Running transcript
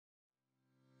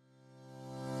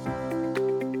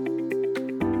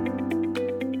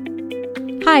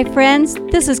Hi, friends.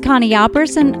 This is Connie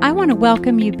Albers, and I want to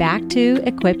welcome you back to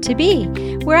Equipped to Be,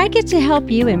 where I get to help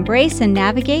you embrace and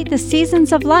navigate the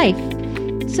seasons of life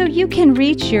so you can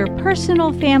reach your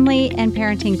personal, family, and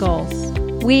parenting goals.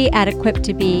 We at Equipped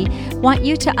to Be want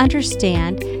you to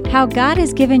understand how God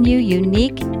has given you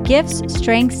unique gifts,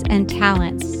 strengths, and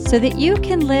talents so that you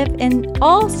can live in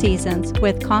all seasons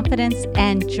with confidence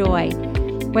and joy.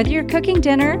 Whether you're cooking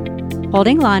dinner,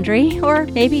 folding laundry, or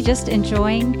maybe just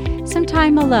enjoying some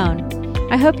time alone,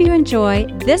 I hope you enjoy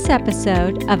this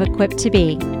episode of Equipped to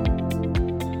Be.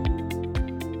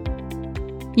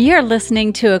 You're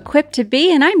listening to Equipped to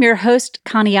Be, and I'm your host,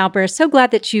 Connie Albers. So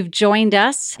glad that you've joined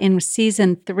us in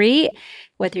Season 3,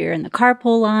 whether you're in the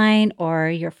carpool line or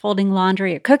you're folding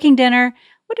laundry or cooking dinner,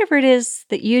 whatever it is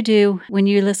that you do when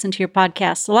you listen to your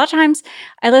podcast. A lot of times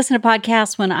I listen to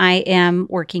podcasts when I am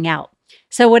working out.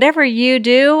 So whatever you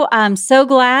do, I'm so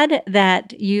glad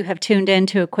that you have tuned in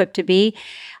to Equipped to Be.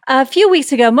 A few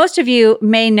weeks ago, most of you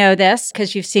may know this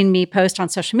because you've seen me post on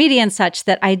social media and such,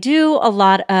 that I do a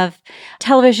lot of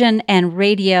television and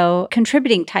radio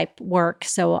contributing type work.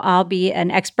 So I'll be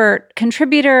an expert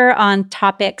contributor on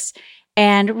topics.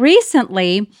 And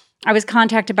recently, I was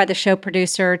contacted by the show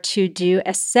producer to do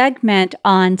a segment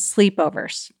on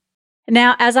sleepovers.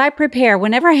 Now, as I prepare,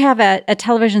 whenever I have a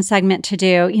television segment to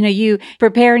do, you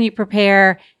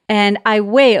prepare, and I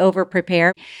way over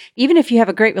prepare. Even if you have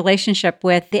a great relationship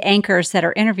with the anchors that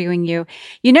are interviewing you,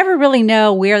 you never really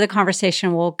know where the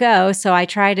conversation will go. So I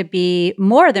try to be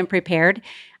more than prepared.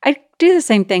 I do the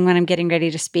same thing when I'm getting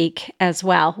ready to speak as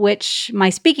well, which my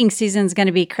speaking season is going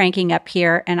to be cranking up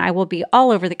here, and I will be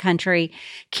all over the country,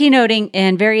 keynoting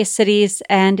in various cities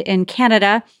and in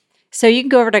Canada. So you can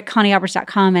go over to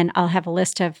conniealbers.com and I'll have a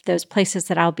list of those places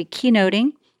that I'll be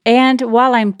keynoting. And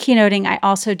while I'm keynoting, I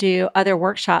also do other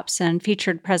workshops and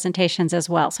featured presentations as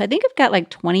well. So I think I've got like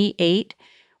 28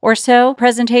 or so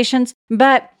presentations,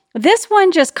 but this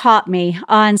one just caught me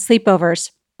on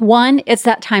sleepovers. One, it's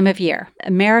that time of year,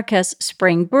 America's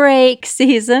spring break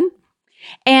season.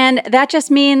 And that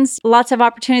just means lots of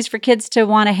opportunities for kids to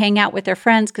want to hang out with their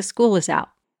friends because school is out.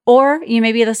 Or you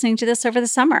may be listening to this over the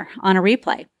summer on a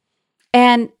replay.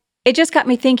 And it just got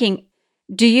me thinking,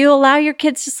 do you allow your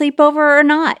kids to sleep over or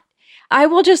not? I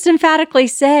will just emphatically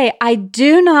say, I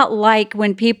do not like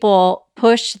when people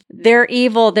push, they're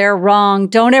evil, they're wrong,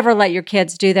 don't ever let your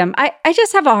kids do them. I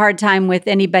just have a hard time with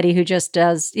anybody who just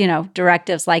does,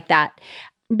 directives like that,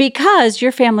 because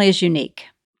your family is unique.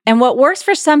 And what works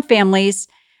for some families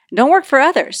don't work for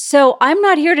others. So I'm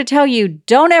not here to tell you,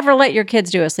 don't ever let your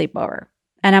kids do a sleepover.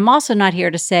 And I'm also not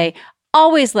here to say,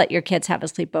 always let your kids have a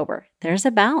sleepover. There's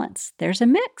a balance. There's a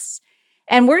mix.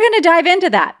 And we're going to dive into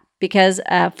that because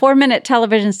a 4-minute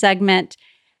television segment,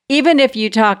 even if you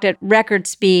talked at record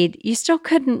speed, you still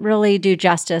couldn't really do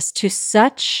justice to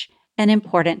such an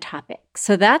important topic.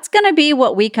 So that's going to be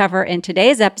what we cover in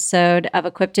today's episode of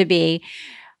Equipped to Be.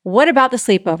 What about the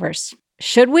sleepovers?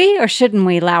 Should we or shouldn't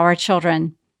we allow our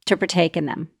children to partake in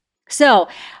them? So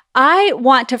I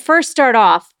want to first start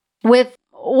off with,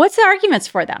 what's the arguments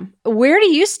for them? Where do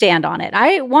you stand on it?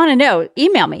 I want to know.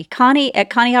 Email me,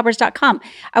 Connie@conniealbers.com.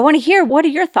 I want to hear, what are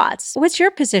your thoughts? What's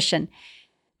your position?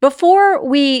 Before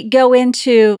we go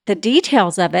into the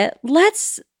details of it,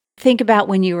 let's think about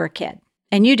when you were a kid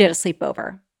and you did a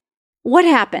sleepover. What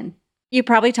happened? You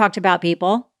probably talked about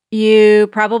people. You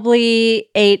probably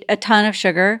ate a ton of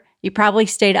sugar. You probably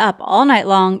stayed up all night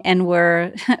long and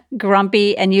were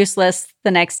grumpy and useless the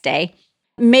next day.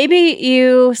 Maybe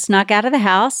you snuck out of the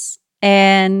house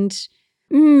and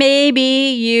maybe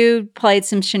you played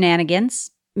some shenanigans.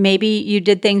 Maybe you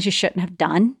did things you shouldn't have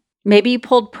done. Maybe you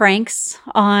pulled pranks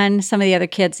on some of the other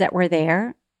kids that were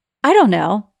there. I don't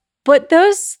know. But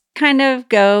those kind of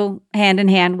go hand in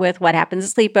hand with what happens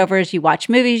at sleepovers. You watch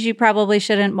movies you probably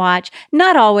shouldn't watch.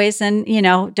 Not always. And,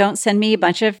 don't send me a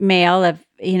bunch of mail of,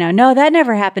 no, that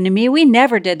never happened to me. We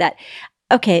never did that.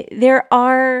 Okay, there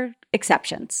are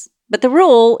exceptions. But the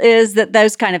rule is that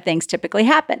those kind of things typically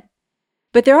happen.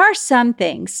 But there are some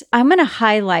things. I'm going to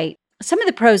highlight some of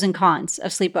the pros and cons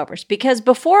of sleepovers, because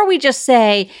before we just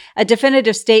say a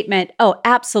definitive statement, oh,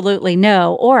 absolutely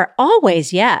no, or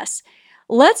always yes,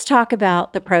 let's talk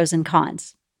about the pros and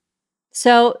cons.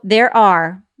 So there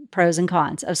are pros and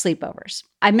cons of sleepovers.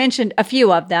 I mentioned a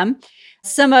few of them.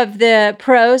 Some of the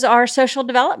pros are social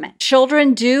development.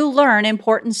 Children do learn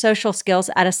important social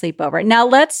skills at a sleepover. Now,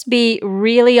 let's be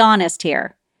really honest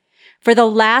here. For the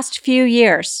last few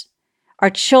years,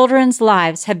 our children's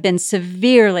lives have been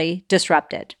severely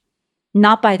disrupted,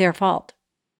 not by their fault.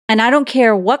 And I don't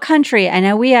care what country, I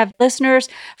know we have listeners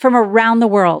from around the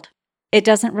world. It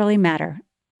doesn't really matter.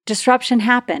 disruption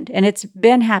happened, and it's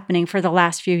been happening for the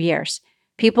last few years.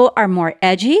 People are more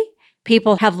edgy.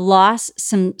 People have lost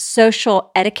some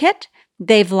social etiquette.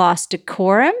 They've lost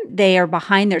decorum. They are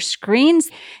behind their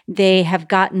screens. They have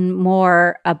gotten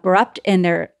more abrupt in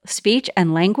their speech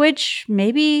and language,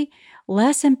 maybe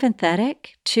less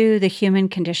empathetic to the human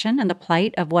condition and the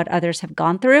plight of what others have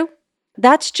gone through.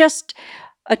 That's just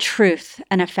a truth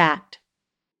and a fact.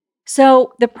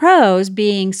 So the pros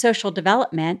being social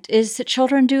development is that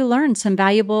children do learn some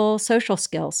valuable social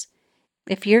skills.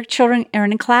 If your children are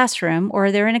in a classroom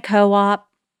or they're in a co-op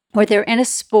or they're in a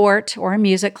sport or a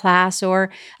music class or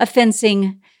a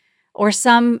fencing or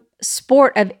some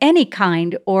sport of any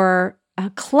kind or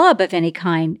a club of any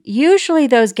kind, usually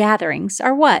those gatherings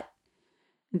are what?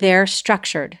 They're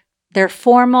structured. They're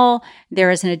formal.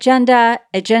 There is an agenda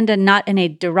not in a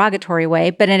derogatory way,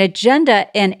 but an agenda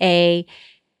in a,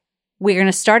 we're going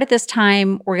to start at this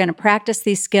time. We're going to practice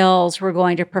these skills. We're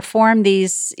going to perform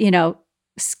these,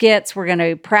 skits. We're going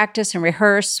to practice and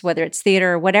rehearse, whether it's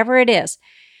theater or whatever it is.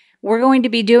 We're going to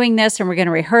be doing this and we're going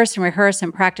to rehearse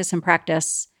and practice and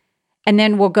practice. And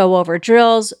then we'll go over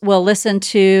drills. We'll listen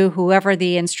to whoever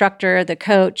the instructor, the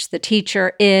coach, the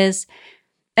teacher is.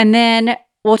 And then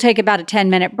we'll take about a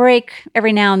 10-minute break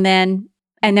every now and then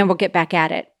we'll get back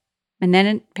at it. And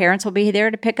then parents will be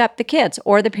there to pick up the kids,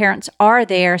 or the parents are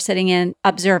there sitting in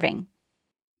observing.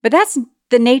 But that's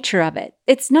the nature of it.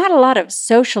 It's not a lot of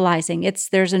socializing.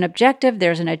 There's an objective,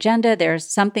 there's an agenda, there's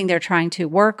something they're trying to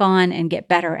work on and get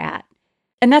better at.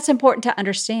 And that's important to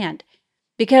understand,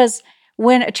 because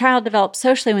when a child develops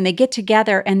socially, when they get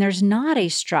together and there's not a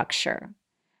structure,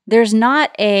 there's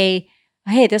not a,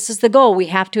 hey, this is the goal we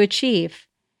have to achieve,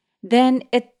 then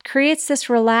it creates this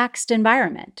relaxed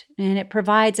environment and it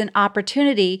provides an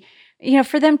opportunity,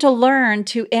 for them to learn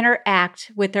to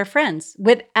interact with their friends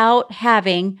without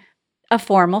having a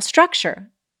formal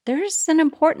structure. There's an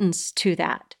importance to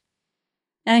that.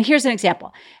 And here's an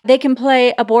example. They can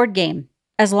play a board game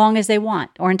as long as they want,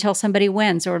 or until somebody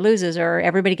wins or loses or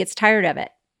everybody gets tired of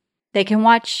it. They can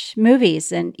watch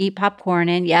movies and eat popcorn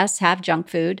and, yes, have junk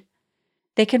food.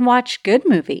 They can watch good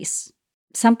movies,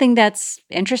 something that's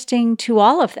interesting to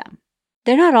all of them.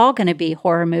 They're not all going to be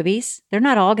horror movies. They're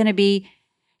not all going to be,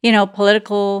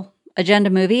 political agenda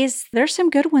movies. There's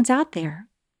some good ones out there.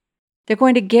 They're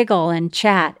going to giggle and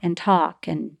chat and talk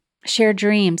and share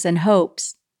dreams and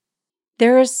hopes.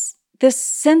 There's this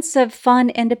sense of fun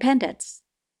independence.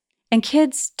 And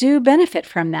kids do benefit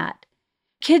from that.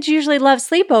 Kids usually love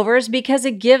sleepovers because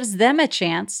it gives them a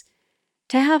chance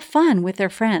to have fun with their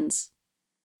friends.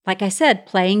 Like I said,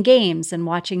 playing games and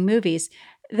watching movies,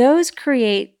 those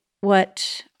create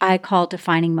what I call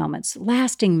defining moments,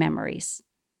 lasting memories.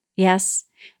 Yes,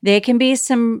 they can be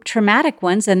some traumatic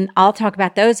ones, and I'll talk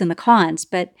about those in the cons,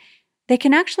 but they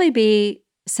can actually be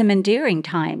some endearing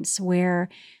times where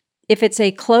if it's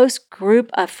a close group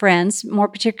of friends, more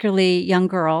particularly young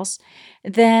girls,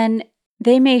 then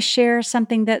they may share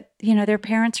something that, their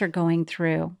parents are going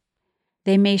through.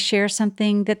 They may share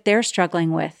something that they're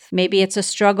struggling with. Maybe it's a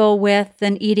struggle with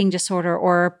an eating disorder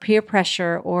or peer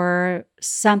pressure or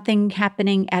something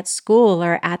happening at school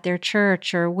or at their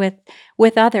church or with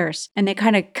others. And they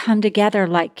kind of come together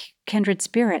like kindred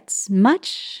spirits,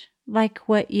 much like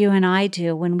what you and I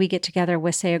do when we get together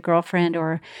with, say, a girlfriend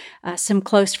or some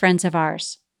close friends of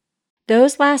ours.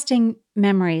 Those lasting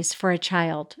memories for a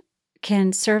child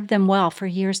can serve them well for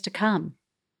years to come.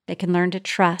 They can learn to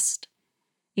trust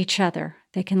each other.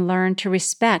 They can learn to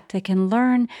respect. They can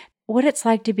learn what it's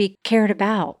like to be cared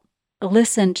about,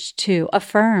 listened to,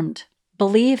 affirmed,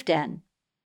 believed in.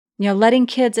 Letting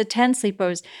kids attend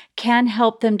sleepovers can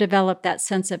help them develop that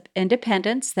sense of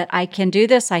independence, that I can do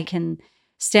this, I can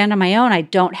stand on my own. I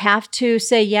don't have to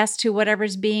say yes to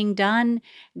whatever's being done.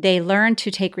 They learn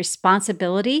to take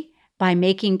responsibility by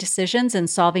making decisions and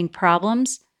solving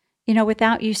problems,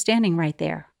 without you standing right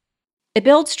there. It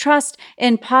builds trust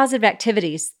in positive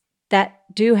activities that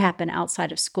do happen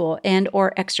outside of school and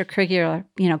or extracurricular,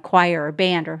 choir or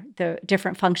band or the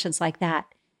different functions like that.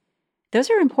 Those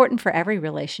are important for every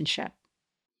relationship,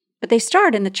 but they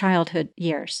start in the childhood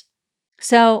years.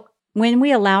 So when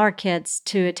we allow our kids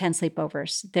to attend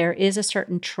sleepovers, there is a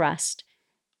certain trust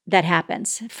that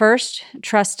happens. First,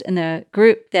 trust in the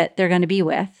group that they're going to be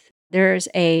with. There's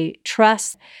a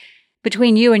trust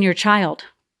between you and your child,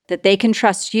 that they can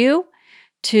trust you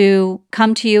to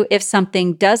come to you if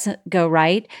something doesn't go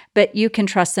right, but you can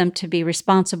trust them to be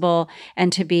responsible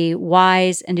and to be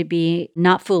wise and to be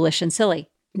not foolish and silly.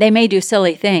 They may do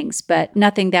silly things, but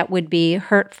nothing that would be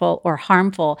hurtful or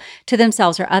harmful to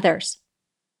themselves or others.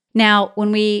 Now,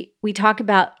 when we talk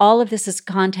about all of this as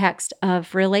context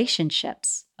of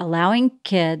relationships, allowing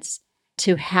kids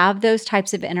to have those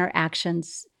types of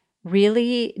interactions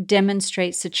really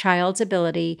demonstrates the child's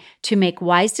ability to make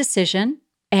wise decision,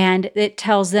 and it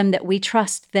tells them that we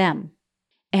trust them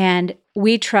and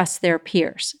we trust their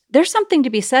peers. There's something to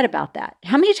be said about that.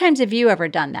 How many times have you ever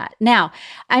done that? Now,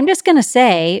 I'm just going to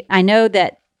say, I know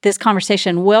that this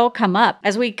conversation will come up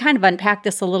as we kind of unpack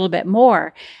this a little bit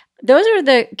more. Those are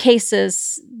the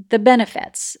cases, the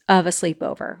benefits of a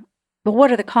sleepover. But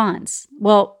what are the cons?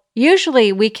 Well,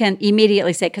 usually we can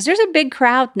immediately say, because there's a big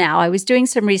crowd now. I was doing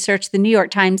some research. The New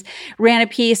York Times ran a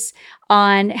piece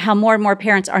on how more and more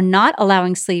parents are not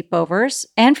allowing sleepovers,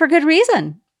 and for good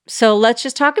reason. So let's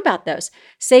just talk about those.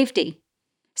 Safety.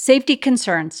 Safety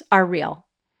concerns are real.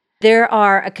 There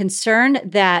are a concern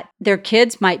that their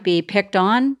kids might be picked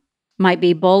on, might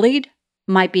be bullied,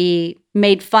 might be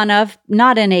made fun of,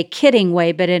 not in a kidding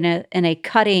way, but in a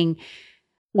cutting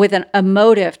with a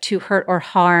motive to hurt or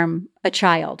harm a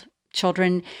child.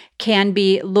 Children can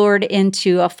be lured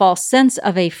into a false sense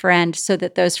of a friend so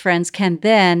that those friends can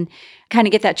then kind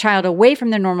of get that child away from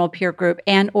their normal peer group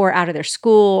and or out of their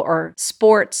school or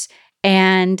sports,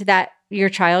 and that your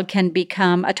child can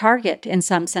become a target in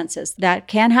some senses. That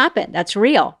can happen. That's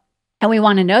real. And we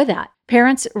want to know that.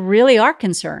 Parents really are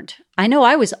concerned. I know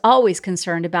I was always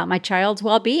concerned about my child's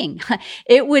well-being.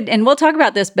 And we'll talk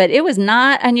about this, but it was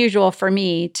not unusual for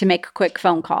me to make a quick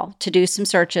phone call, to do some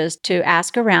searches, to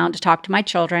ask around, to talk to my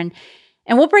children.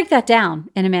 And we'll break that down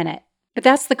in a minute. But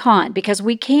that's the con, because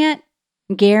we can't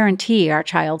guarantee our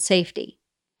child's safety.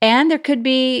 And there could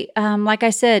be, like I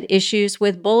said, issues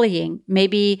with bullying.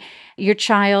 Maybe your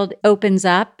child opens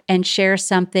up and shares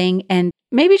something, and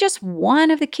maybe just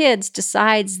one of the kids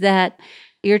decides that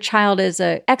your child is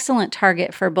an excellent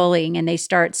target for bullying, and they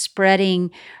start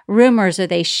spreading rumors, or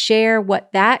they share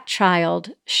what that child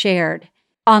shared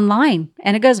online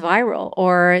and it goes viral,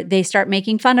 or they start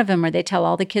making fun of him, or they tell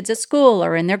all the kids at school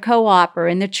or in their co-op or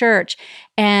in the church.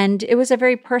 And it was a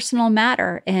very personal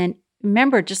matter. And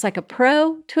remember, just like a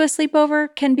pro to a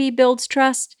sleepover can be builds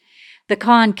trust, the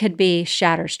con could be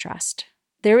shatters trust.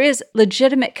 There is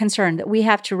legitimate concern that we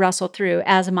have to wrestle through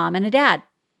as a mom and a dad.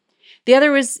 The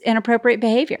other is inappropriate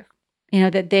behavior,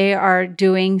 that they are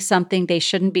doing something they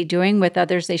shouldn't be doing with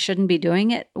others they shouldn't be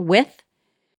doing it with.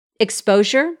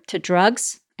 Exposure to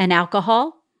drugs and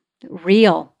alcohol,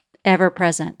 real, ever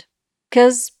present.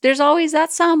 Because there's always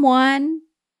that someone,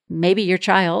 maybe your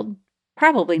child,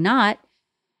 probably not,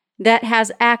 that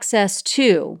has access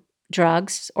to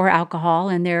drugs or alcohol,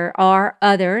 and there are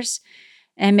others,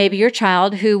 and maybe your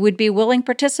child, who would be willing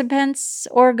participants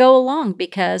or go along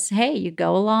because, hey, you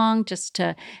go along just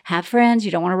to have friends,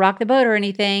 you don't want to rock the boat or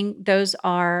anything. Those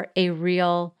are a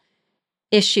real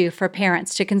issue for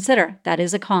parents to consider. That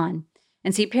is a con.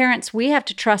 And see, parents, we have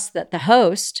to trust that the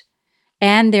host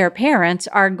and their parents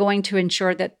are going to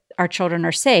ensure that our children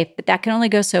are safe, but that can only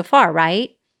go so far,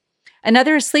 right?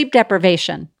 Another is sleep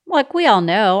deprivation. Like we all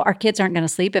know, our kids aren't going to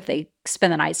sleep if they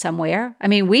spend the night somewhere. I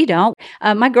mean, we don't.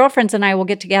 My girlfriends and I will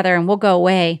get together and we'll go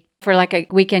away for like a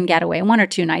weekend getaway, 1 or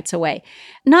 2 nights away.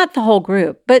 Not the whole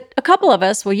group, but a couple of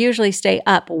us will usually stay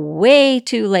up way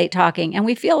too late talking, and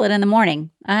we feel it in the morning,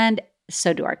 and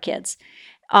so do our kids.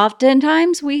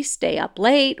 Oftentimes, we stay up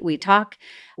late, we talk,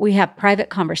 we have private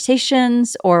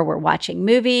conversations, or we're watching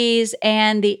movies,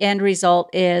 and the end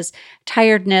result is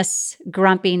tiredness,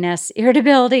 grumpiness,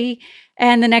 irritability,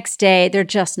 and the next day, they're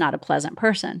just not a pleasant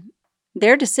person.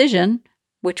 Their decision,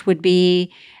 which would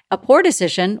be a poor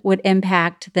decision, would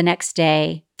impact the next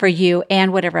day for you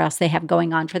and whatever else they have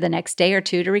going on for the next day or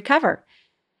two to recover.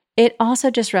 It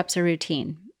also disrupts a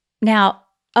routine. Now,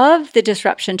 of the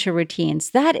disruption to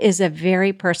routines, that is a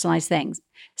very personalized thing.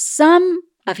 Some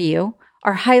of you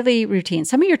are highly routine.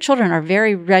 Some of your children are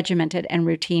very regimented and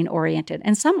routine-oriented,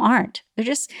 and some aren't. They're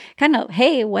just kind of,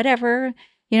 hey, whatever.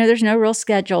 There's no real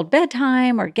scheduled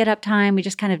bedtime or get-up time. We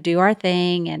just kind of do our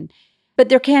thing. But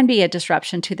there can be a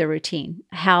disruption to the routine.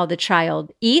 How the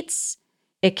child eats.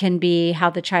 It can be how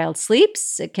the child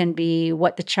sleeps. It can be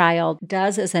what the child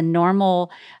does as a normal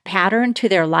pattern to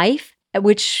their life,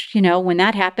 which, when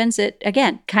that happens, it,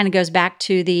 again, kind of goes back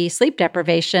to the sleep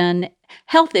deprivation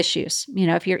health issues.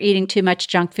 If you're eating too much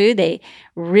junk food, they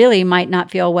really might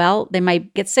not feel well. They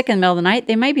might get sick in the middle of the night.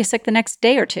 They might be sick the next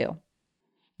day or two.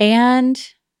 And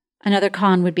another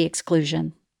con would be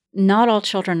exclusion. Not all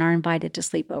children are invited to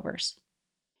sleepovers.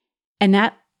 And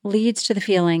that leads to the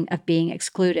feeling of being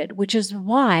excluded, which is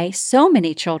why so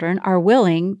many children are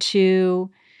willing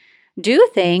to do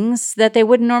things that they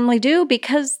wouldn't normally do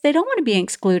because they don't want to be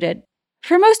excluded.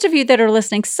 For most of you that are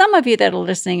listening, some of you that are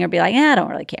listening will be like, I don't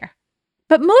really care.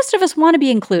 But most of us want to be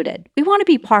included. We want to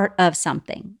be part of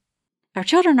something. Our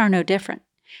children are no different,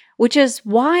 which is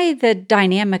why the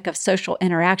dynamic of social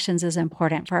interactions is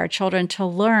important for our children to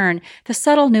learn the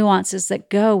subtle nuances that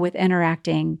go with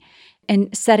interacting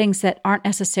in settings that aren't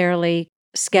necessarily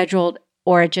scheduled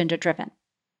or agenda-driven.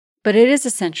 But it is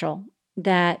essential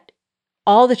that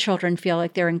all the children feel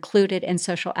like they're included in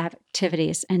social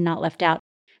activities and not left out.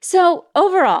 So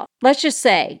overall, let's just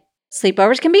say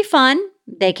sleepovers can be fun.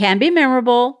 They can be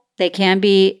memorable. They can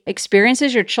be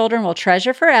experiences your children will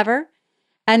treasure forever.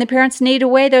 And the parents need to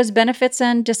weigh those benefits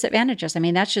and disadvantages. I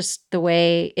mean, that's just the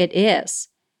way it is.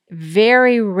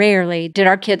 Very rarely did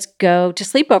our kids go to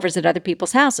sleepovers at other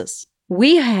people's houses.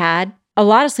 We had a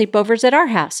lot of sleepovers at our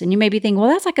house. And you may be thinking, well,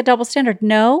 that's like a double standard.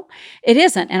 No, it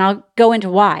isn't. And I'll go into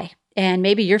why. And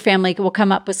maybe your family will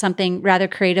come up with something rather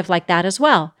creative like that as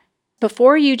well.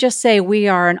 Before you just say we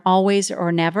are an always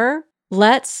or never,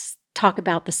 let's talk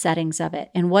about the settings of it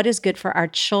and what is good for our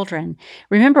children.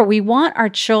 Remember, we want our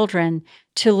children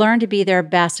to learn to be their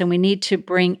best, and we need to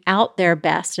bring out their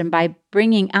best. And by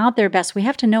bringing out their best, we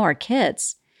have to know our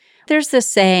kids. There's this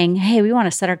saying, hey, we want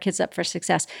to set our kids up for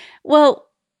success. Well,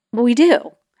 we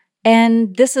do.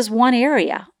 And this is one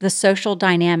area, the social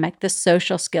dynamic, the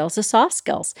social skills, the soft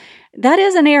skills. That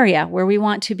is an area where we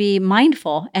want to be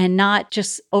mindful and not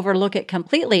just overlook it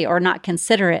completely or not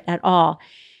consider it at all.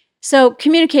 So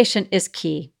communication is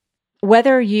key.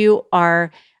 Whether you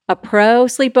are a pro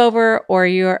sleepover or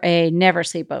you're a never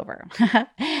sleepover,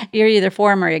 you're either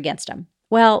for them or against them.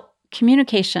 Well,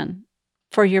 communication,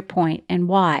 for your point and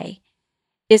why,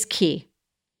 is key,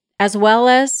 as well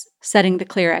as setting the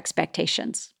clear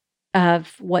expectations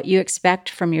of what you expect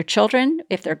from your children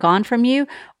if they're gone from you,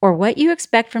 or what you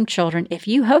expect from children if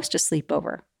you host a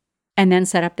sleepover, and then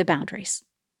set up the boundaries.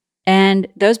 And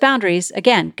those boundaries,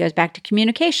 again, goes back to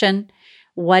communication,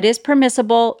 what is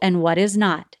permissible and what is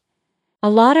not. A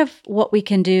lot of what we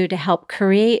can do to help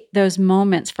create those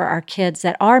moments for our kids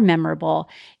that are memorable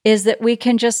is that we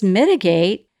can just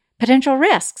mitigate potential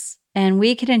risks, and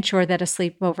we can ensure that a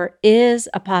sleepover is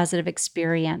a positive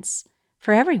experience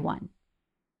for everyone.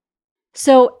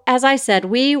 So, as I said,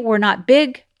 we were not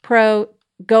big pro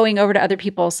going over to other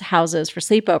people's houses for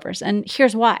sleepovers, and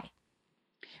here's why.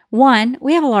 One,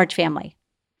 we have a large family,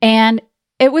 and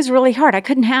it was really hard. I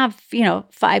couldn't have,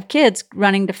 5 kids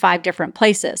running to 5 different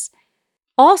places.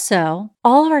 Also,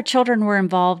 all of our children were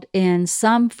involved in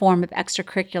some form of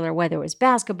extracurricular, whether it was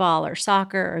basketball or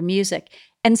soccer or music.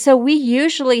 And so we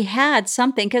usually had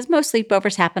something, because most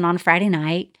sleepovers happen on Friday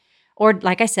night, or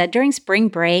like I said, during spring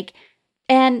break.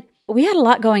 And we had a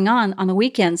lot going on the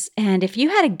weekends. And if you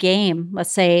had a game,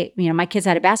 let's say, my kids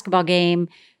had a basketball game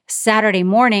Saturday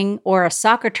morning or a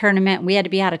soccer tournament we had to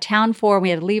be out of town for, we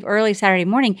had to leave early Saturday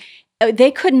morning,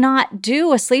 they could not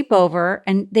do a sleepover,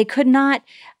 and they could not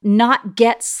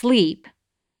get sleep,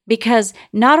 because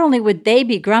not only would they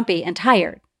be grumpy and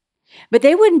tired, but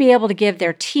they wouldn't be able to give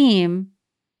their team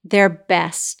their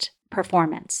best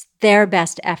performance, their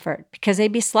best effort, because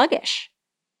they'd be sluggish.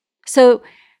 So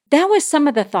that was some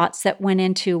of the thoughts that went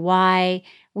into why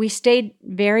we stayed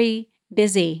very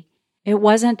busy. It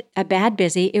wasn't a bad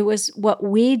busy. It was what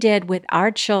we did with our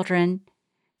children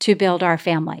to build our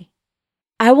family.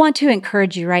 I want to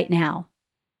encourage you right now.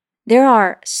 There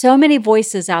are so many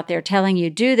voices out there telling you,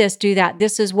 do this, do that.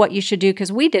 This is what you should do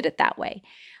because we did it that way.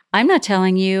 I'm not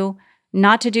telling you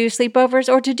not to do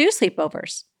sleepovers or to do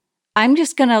sleepovers. I'm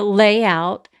just going to lay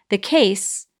out the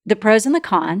case, the pros and the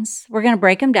cons. We're going to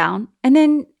break them down, and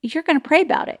then you're going to pray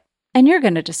about it, and you're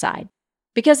going to decide.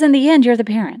 Because in the end, you're the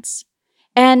parents.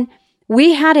 And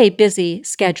we had a busy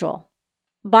schedule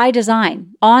by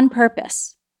design, on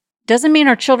purpose. Doesn't mean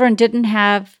our children didn't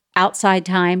have outside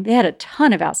time. They had a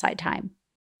ton of outside time.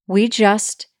 We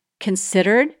just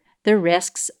considered the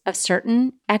risks of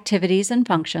certain activities and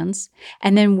functions,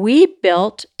 and then we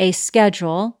built a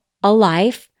schedule, a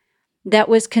life that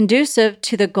was conducive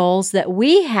to the goals that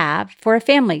we have for a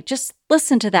family. Just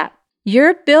listen to that.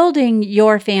 You're building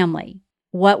your family.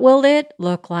 What will it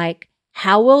look like?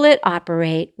 How will it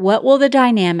operate? What will the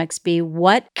dynamics be?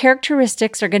 What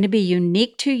characteristics are going to be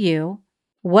unique to you?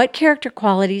 What character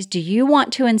qualities do you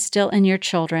want to instill in your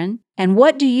children? And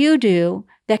what do you do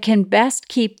that can best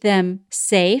keep them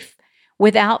safe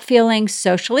without feeling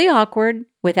socially awkward,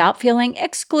 without feeling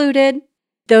excluded?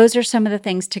 Those are some of the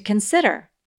things to consider.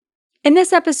 In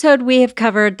this episode, we have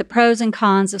covered the pros and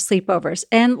cons of sleepovers.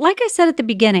 And like I said at the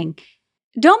beginning,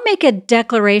 don't make a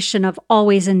declaration of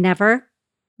always and never,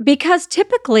 because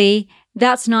typically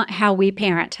that's not how we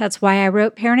parent. That's why I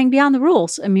wrote Parenting Beyond the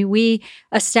Rules. I mean, we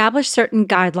establish certain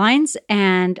guidelines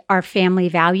and our family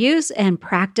values and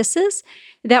practices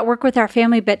that work with our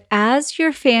family. But as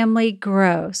your family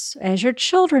grows, as your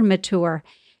children mature,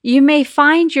 you may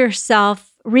find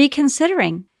yourself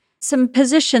reconsidering some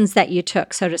positions that you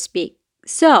took, so to speak.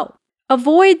 So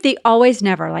avoid the always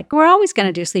never, like we're always going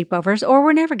to do sleepovers or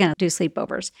we're never going to do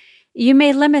sleepovers. You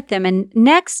may limit them. And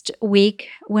next week,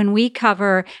 when we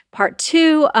cover part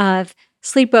 2 of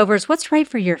sleepovers, what's right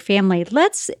for your family,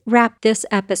 let's wrap this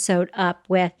episode up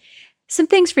with some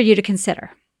things for you to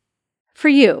consider. For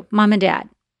you, mom and dad,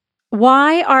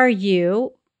 why are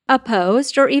you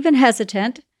opposed or even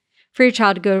hesitant for your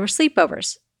child to go to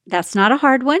sleepovers? That's not a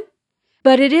hard one,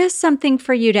 but it is something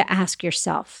for you to ask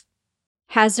yourself.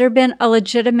 Has there been a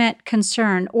legitimate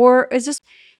concern, or is this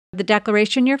the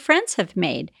declaration your friends have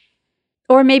made?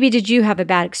 Or maybe did you have a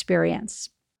bad experience?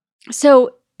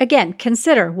 So again,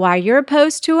 consider why you're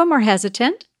opposed to them or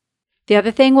hesitant. The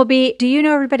other thing will be, do you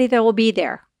know everybody that will be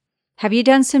there? Have you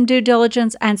done some due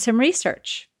diligence and some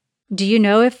research? Do you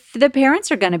know if the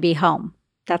parents are going to be home?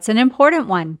 That's an important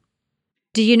one.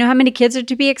 Do you know how many kids are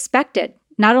to be expected?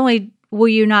 Not only will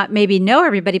you not maybe know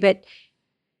everybody, but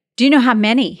do you know how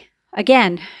many?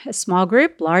 Again, a small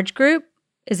group, large group?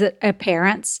 Is it a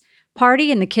parent's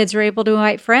party and the kids are able to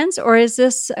invite friends? Or is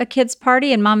this a kid's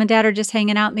party and mom and dad are just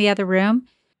hanging out in the other room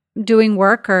doing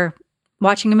work or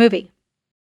watching a movie?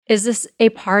 Is this a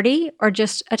party or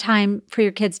just a time for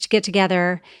your kids to get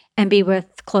together and be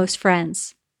with close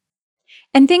friends?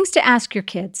 And things to ask your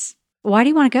kids. Why do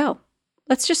you want to go?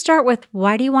 Let's just start with,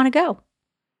 why do you want to go?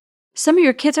 Some of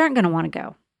your kids aren't going to want to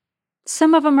go.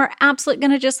 Some of them are absolutely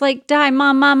going to just die.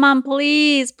 Mom,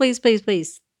 please, please, please,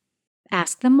 please.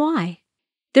 Ask them why.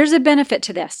 There's a benefit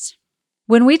to this.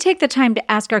 When we take the time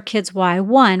to ask our kids why,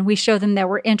 one, we show them that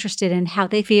we're interested in how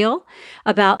they feel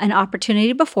about an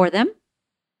opportunity before them.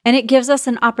 And it gives us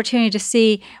an opportunity to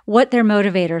see what their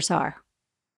motivators are.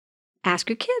 Ask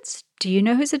your kids, do you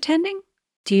know who's attending?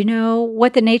 Do you know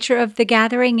what the nature of the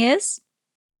gathering is?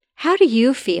 How do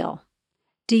you feel?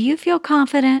 Do you feel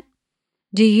confident?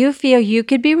 Do you feel you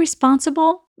could be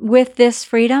responsible with this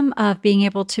freedom of being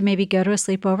able to maybe go to a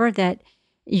sleepover, that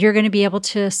you're going to be able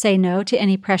to say no to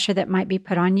any pressure that might be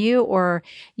put on you, or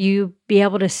you be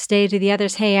able to say to the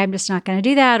others, hey, I'm just not going to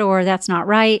do that, or that's not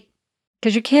right?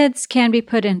 Because your kids can be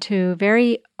put into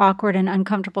very awkward and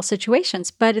uncomfortable situations,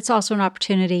 but it's also an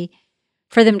opportunity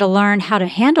for them to learn how to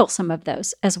handle some of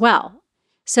those as well.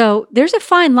 So there's a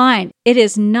fine line. It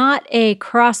is not a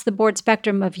cross-the-board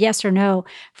spectrum of yes or no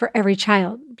for every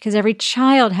child, because every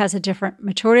child has a different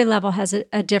maturity level, has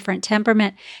a different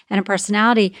temperament and a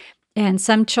personality. And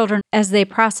some children, as they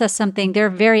process something, they're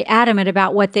very adamant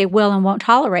about what they will and won't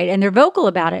tolerate, and they're vocal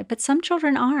about it, but some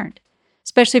children aren't.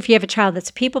 Especially if you have a child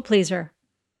that's a people pleaser.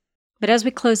 But as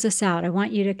we close this out, I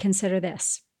want you to consider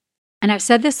this. And I've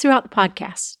said this throughout the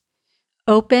podcast.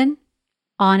 Open,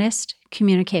 honest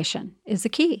communication is the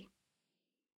key.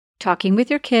 Talking with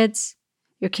your kids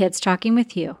talking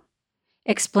with you.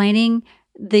 Explaining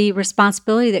the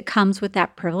responsibility that comes with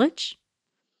that privilege.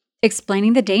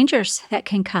 Explaining the dangers that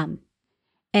can come.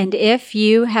 And if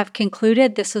you have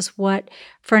concluded this is what,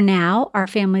 for now, our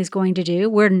family is going to do,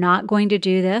 we're not going to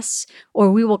do this,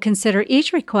 or we will consider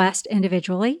each request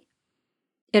individually,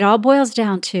 it all boils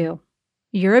down to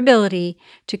your ability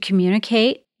to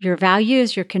communicate your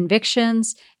values, your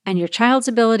convictions, and your child's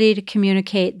ability to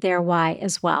communicate their why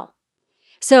as well.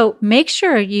 So make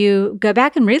sure you go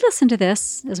back and re-listen to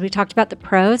this as we talked about the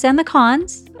pros and the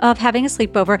cons of having a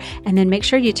sleepover, and then make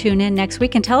sure you tune in next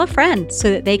week and tell a friend so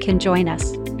that they can join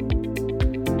us.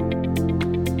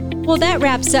 Well, that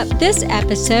wraps up this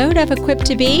episode of Equipped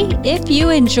to Be. If you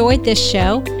enjoyed this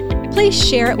show, please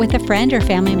share it with a friend or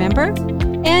family member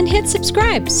and hit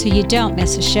subscribe so you don't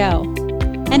miss a show.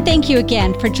 And thank you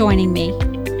again for joining me.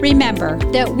 Remember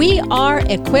that we are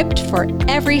equipped for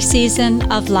every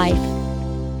season of life.